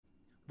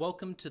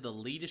Welcome to the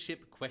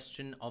Leadership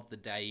Question of the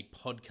Day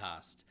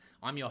podcast.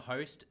 I'm your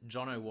host,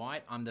 John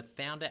White. I'm the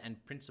founder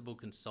and principal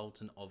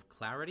consultant of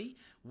Clarity.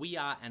 We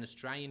are an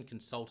Australian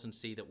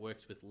consultancy that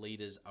works with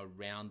leaders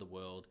around the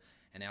world,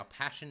 and our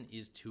passion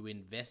is to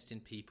invest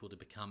in people to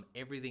become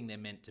everything they're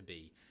meant to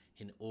be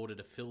in order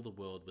to fill the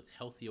world with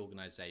healthy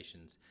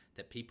organizations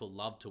that people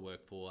love to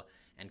work for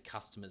and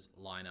customers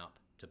line up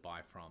to buy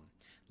from.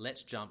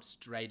 Let's jump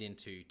straight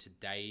into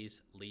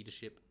today's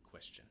leadership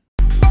question.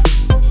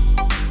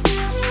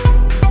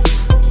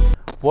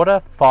 What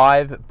are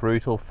 5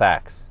 brutal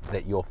facts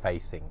that you're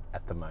facing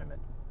at the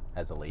moment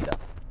as a leader?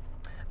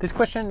 This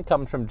question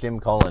comes from Jim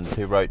Collins,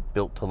 who wrote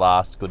Built to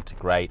Last, Good to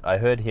Great. I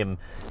heard him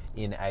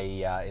in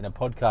a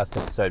podcast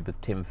episode with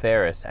Tim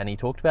Ferriss, and he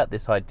talked about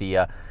this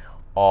idea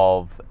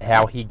of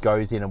how he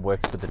goes in and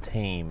works with a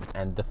team,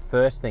 and the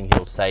first thing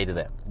he'll say to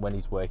them when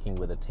he's working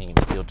with a team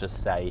is he'll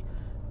just say,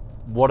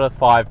 what are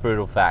 5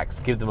 brutal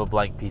facts? Give them a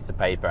blank piece of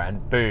paper,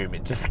 and boom,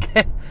 it just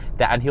gets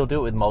that. And he'll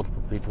do it with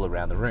multiple people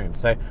around the room.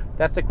 So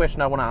that's the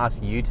question I want to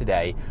ask you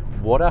today.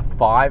 What are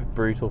 5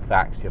 brutal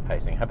facts you're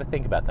facing? Have a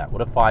think about that.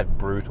 What are 5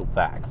 brutal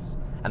facts?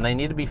 And they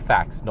need to be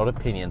facts, not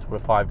opinions.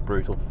 What are 5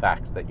 brutal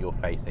facts that you're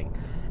facing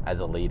as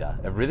a leader?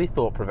 A really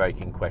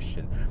thought-provoking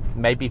question.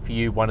 Maybe for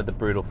you, one of the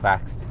brutal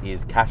facts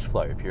is cash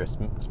flow. If you're a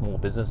small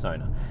business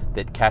owner,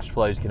 that cash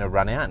flow is going to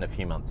run out in a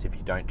few months if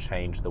you don't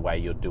change the way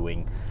you're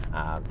doing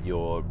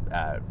your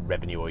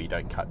revenue, or you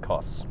don't cut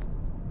costs.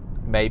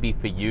 Maybe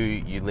for you,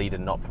 you lead a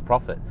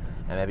not-for-profit,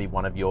 and maybe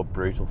one of your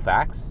brutal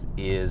facts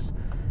is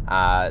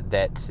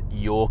that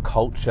your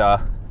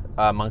culture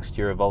amongst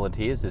your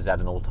volunteers is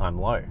at an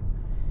all-time low.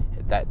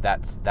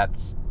 That's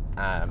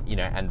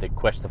and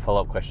the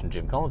follow-up question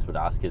Jim Collins would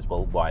ask is,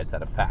 well, why is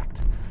that a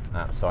fact?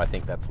 So I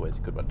think that's always a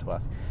good one to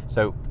ask.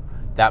 So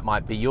that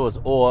might be yours,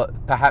 or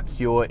perhaps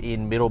you're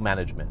in middle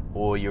management,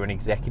 or you're an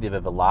executive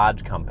of a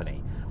large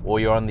company, or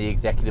you're on the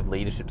executive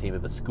leadership team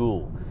of a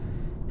school.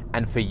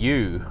 And for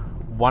you,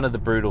 one of the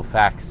brutal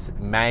facts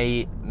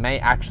may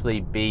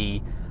actually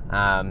be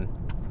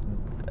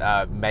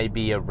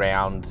maybe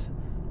around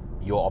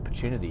your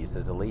opportunities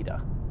as a leader.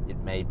 It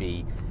may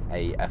be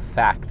a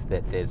fact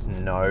that there's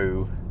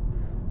no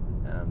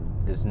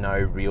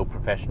real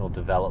professional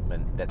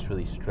development that's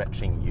really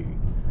stretching you.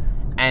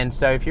 And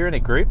so if you're in a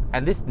group,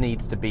 and this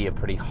needs to be a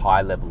pretty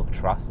high level of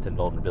trust and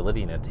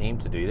vulnerability in a team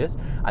to do this,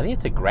 I think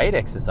it's a great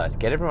exercise.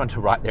 Get everyone to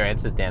write their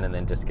answers down and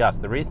then discuss.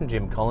 The reason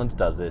Jim Collins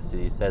does this is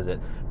he says it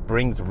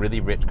brings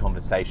really rich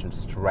conversation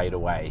straight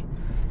away.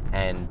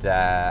 And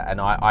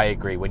I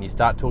agree. When you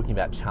start talking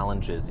about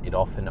challenges, it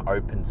often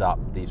opens up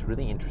these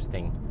really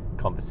interesting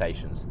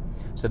conversations.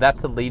 So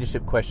that's the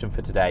leadership question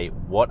for today.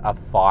 What are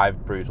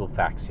 5 brutal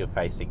facts you're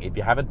facing? If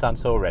you haven't done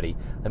so already,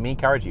 let me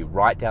encourage you,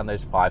 write down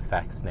those 5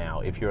 facts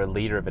now. If you're a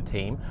leader of a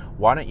team,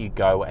 why don't you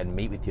go and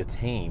meet with your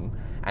team?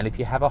 And if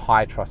you have a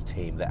high trust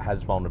team that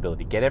has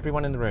vulnerability, get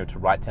everyone in the room to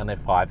write down their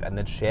 5 and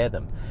then share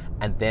them.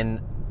 And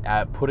then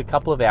put a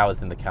couple of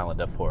hours in the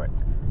calendar for it.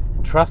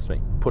 Trust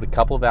me, put a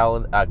couple of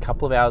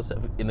hours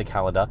in the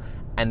calendar,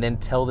 and then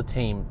tell the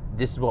team,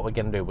 this is what we're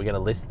going to do. We're going to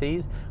list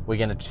these, we're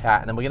going to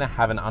chat, and then we're going to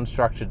have an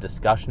unstructured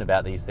discussion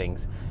about these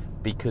things,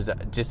 because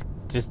just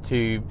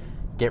to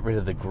get rid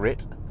of the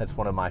grit. That's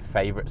one of my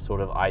favorite sort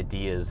of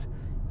ideas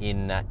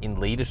in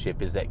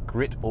leadership, is that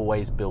grit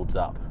always builds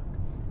up.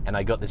 And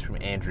I got this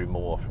from Andrew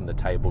Moore from the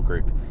Table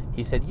Group.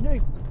 He said,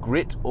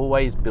 grit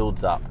always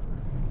builds up.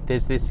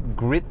 There's this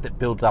grit that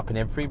builds up in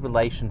every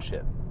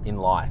relationship in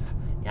life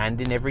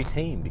and in every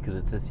team, because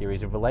it's a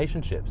series of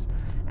relationships.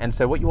 And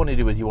so what you want to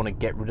do is you want to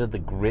get rid of the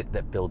grit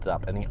that builds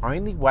up. And the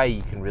only way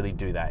you can really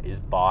do that is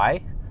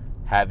by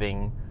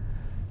having,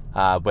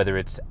 whether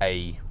it's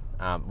a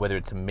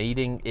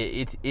meeting,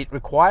 it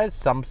requires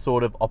some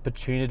sort of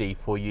opportunity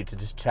for you to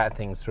just chat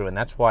things through. And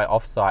that's why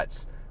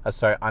offsites are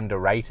so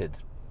underrated,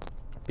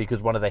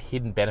 because one of the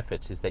hidden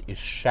benefits is that you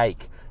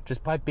shake,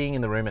 just by being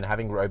in the room and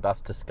having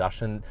robust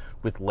discussion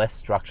with less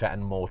structure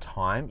and more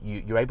time,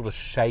 you're able to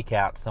shake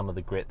out some of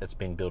the grit that's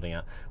been building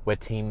up, where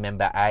team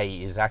member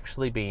A is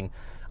actually been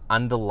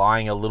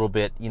underlying a little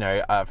bit,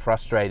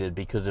 frustrated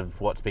because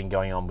of what's been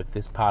going on with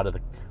this part of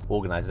the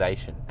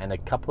organization. And a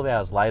couple of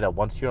hours later,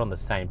 once you're on the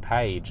same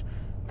page,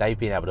 they've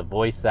been able to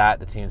voice that,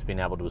 the team's been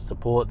able to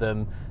support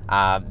them,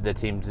 the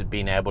teams have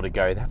been able to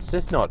go, that's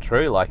just not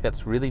true, like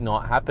that's really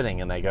not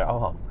happening. And they go,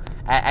 oh,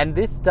 and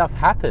this stuff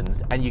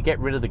happens, and you get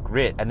rid of the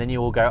grit, and then you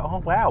all go, oh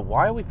wow,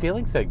 why are we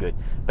feeling so good?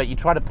 But you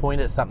try to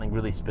point at something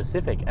really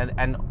specific,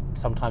 and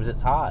sometimes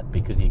it's hard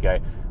because you go,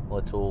 well,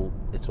 it's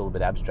all a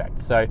bit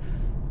abstract. So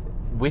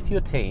with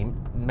your team,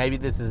 maybe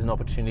this is an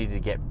opportunity to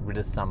get rid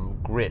of some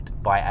grit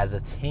by, as a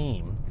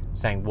team,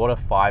 saying, what are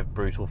 5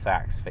 brutal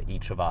facts for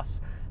each of us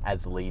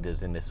as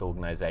leaders in this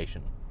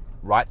organization?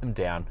 Write them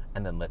down,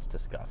 and then let's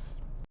discuss.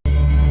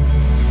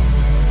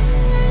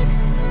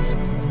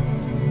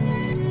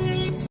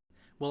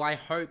 Well, I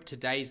hope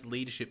today's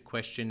leadership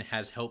question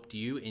has helped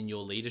you in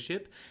your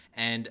leadership,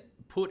 and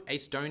put a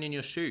stone in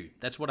your shoe.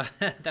 That's what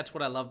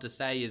I love to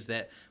say, is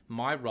that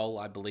my role,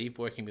 I believe,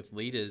 working with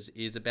leaders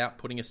is about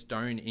putting a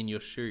stone in your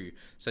shoe.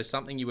 So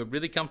something you were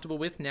really comfortable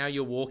with, now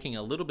you're walking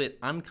a little bit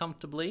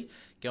uncomfortably,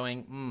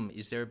 going,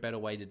 is there a better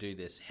way to do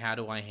this? How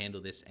do I handle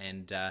this?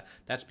 And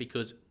that's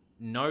because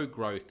no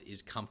growth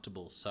is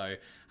comfortable. So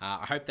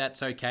I hope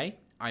that's okay.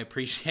 I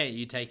appreciate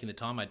you taking the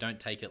time. I don't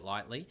take it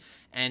lightly.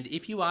 And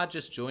if you are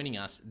just joining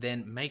us,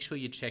 then make sure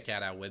you check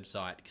out our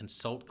website,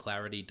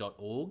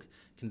 consultclarity.org,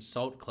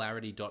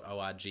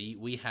 consultclarity.org.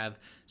 We have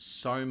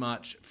so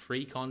much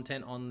free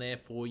content on there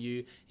for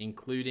you,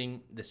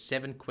 including the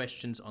 7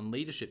 Questions on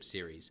Leadership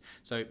series.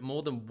 So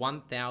more than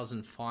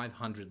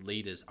 1,500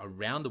 leaders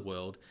around the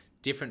world,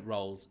 different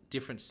roles,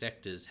 different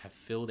sectors, have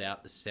filled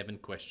out the 7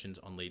 Questions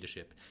on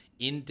Leadership.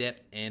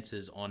 In-depth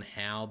answers on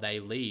how they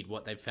lead,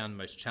 what they've found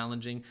most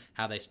challenging,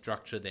 how they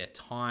structure their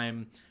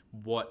time,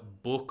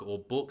 what book or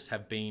books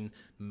have been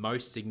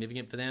most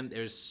significant for them.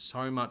 There is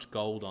so much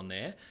gold on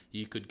there.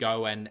 You could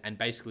go and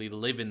basically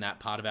live in that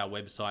part of our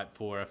website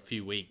for a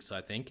few weeks,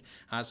 I think.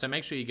 So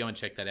make sure you go and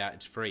check that out.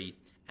 It's free.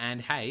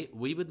 And hey,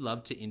 we would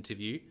love to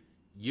interview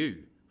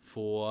you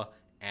for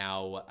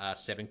our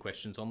 7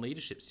 Questions on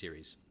Leadership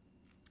series.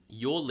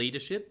 Your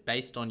leadership,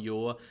 based on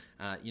your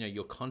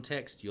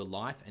context, your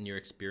life, and your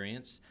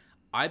experience,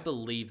 I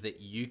believe that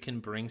you can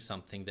bring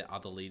something that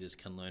other leaders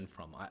can learn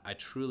from. I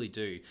truly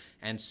do.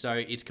 And so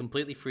it's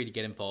completely free to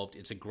get involved.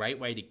 It's a great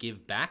way to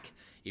give back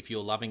if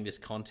you're loving this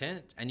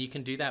content. And you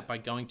can do that by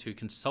going to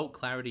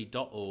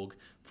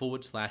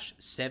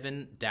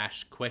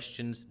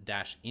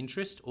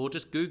consultclarity.org/7-questions-interest, or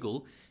just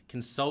Google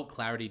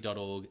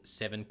consultclarity.org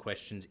 7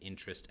 questions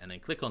interest, and then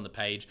click on the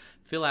page,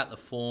 fill out the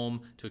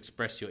form to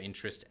express your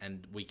interest,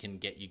 and we can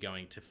get you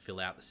going to fill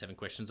out the 7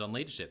 questions on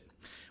leadership.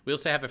 We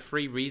also have a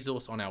free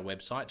resource on our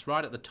website. It's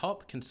right at the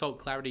top,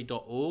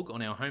 consultclarity.org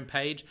on our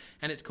homepage,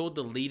 and it's called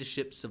the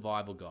Leadership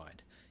Survival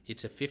Guide.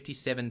 It's a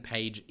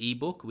 57-page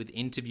ebook with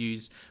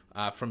interviews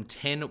from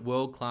 10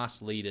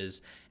 world-class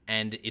leaders,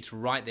 and it's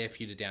right there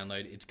for you to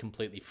download. It's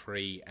completely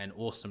free, and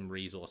awesome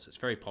resource. It's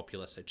very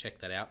popular, so check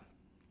that out.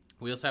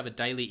 We also have a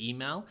daily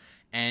email,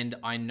 and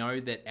I know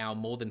that our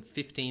more than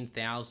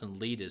 15,000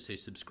 leaders who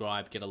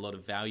subscribe get a lot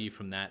of value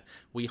from that.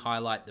 We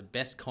highlight the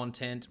best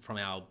content from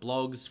our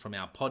blogs, from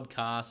our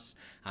podcasts,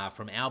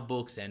 from our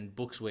books and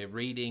books we're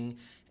reading.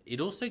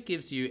 It also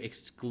gives you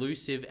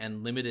exclusive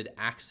and limited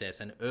access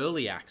and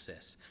early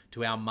access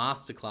to our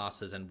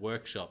masterclasses and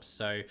workshops.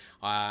 So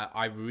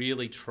I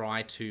really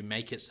try to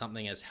make it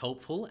something as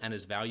helpful and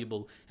as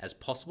valuable as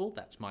possible.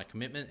 That's my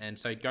commitment. And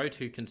so go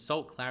to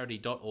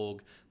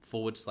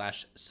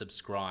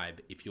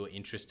consultclarity.org/subscribe if you're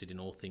interested in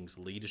all things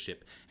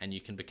leadership, and you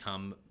can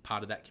become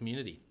part of that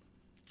community.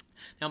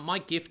 Now, my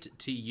gift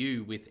to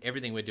you with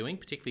everything we're doing,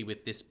 particularly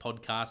with this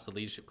podcast, the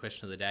Leadership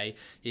Question of the Day,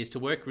 is to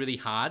work really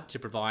hard to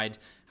provide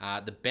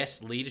the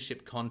best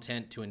leadership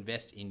content to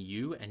invest in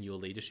you and your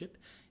leadership.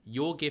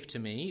 Your gift to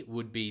me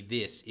would be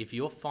this. If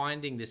you're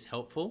finding this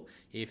helpful,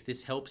 if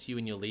this helps you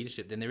in your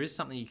leadership, then there is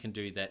something you can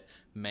do that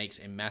makes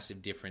a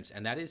massive difference,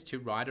 and that is to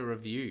write a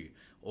review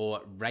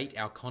or rate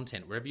our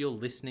content. Wherever you're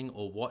listening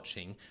or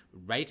watching,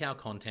 rate our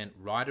content,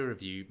 write a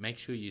review, make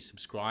sure you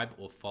subscribe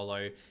or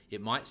follow.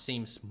 It might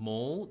seem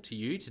small to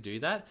you to do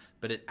that,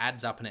 but it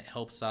adds up and it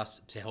helps us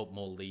to help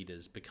more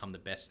leaders become the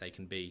best they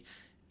can be.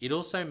 It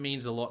also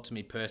means a lot to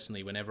me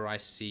personally whenever I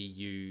see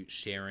you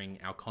sharing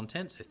our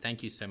content, so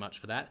thank you so much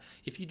for that.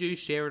 If you do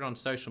share it on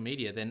social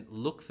media, then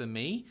look for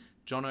me,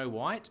 Jono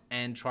White,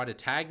 and try to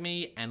tag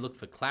me, and look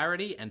for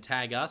Clarity and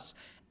tag us.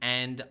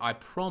 And I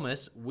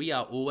promise we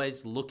are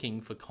always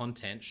looking for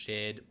content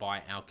shared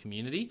by our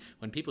community.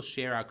 When people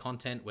share our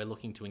content, we're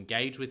looking to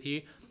engage with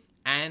you.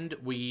 And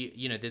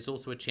there's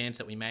also a chance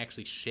that we may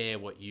actually share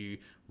what you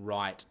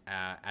write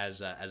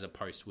as a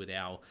post with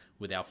our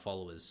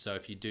followers. So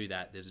if you do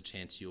that, there's a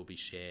chance you'll be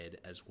shared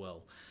as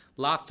well.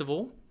 Last of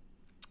all,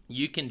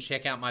 you can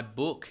check out my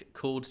book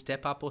called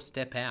Step Up or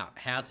Step Out: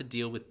 How to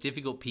Deal with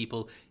Difficult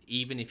People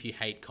Even If You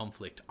Hate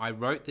Conflict. I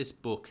wrote this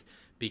book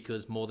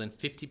because more than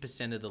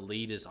 50% of the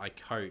leaders I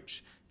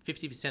coach,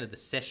 50% of the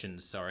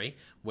sessions,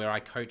 where I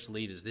coach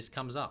leaders, this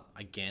comes up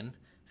again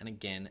and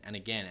again and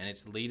again. And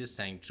it's leaders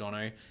saying,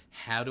 Jono,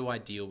 how do I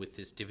deal with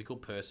this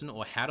difficult person?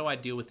 Or how do I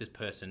deal with this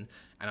person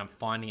and I'm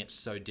finding it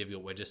so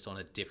difficult, we're just on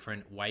a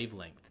different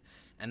wavelength.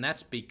 And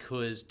that's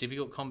because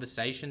difficult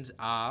conversations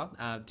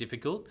are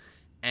difficult.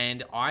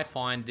 And I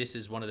find this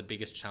is one of the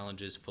biggest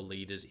challenges for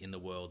leaders in the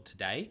world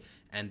today.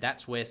 And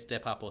that's where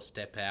Step Up or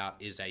Step Out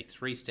is a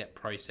 3-step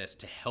process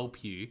to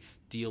help you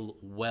deal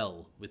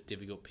well with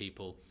difficult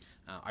people.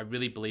 I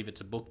really believe it's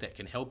a book that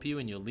can help you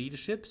in your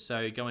leadership.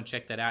 So go and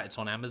check that out. It's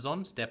on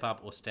Amazon, Step Up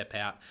or Step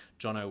Out,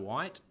 Jono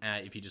White,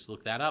 if you just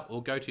look that up,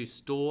 or go to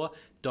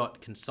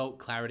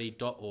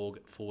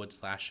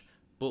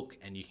store.consultclarity.org/book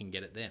and you can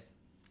get it there.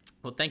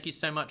 Well, thank you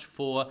so much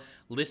for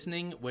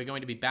listening. We're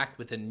going to be back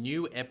with a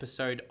new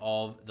episode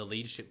of the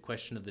Leadership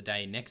Question of the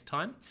Day next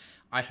time.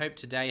 I hope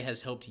today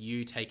has helped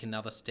you take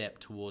another step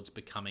towards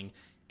becoming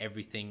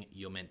everything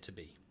you're meant to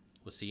be.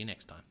 We'll see you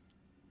next time.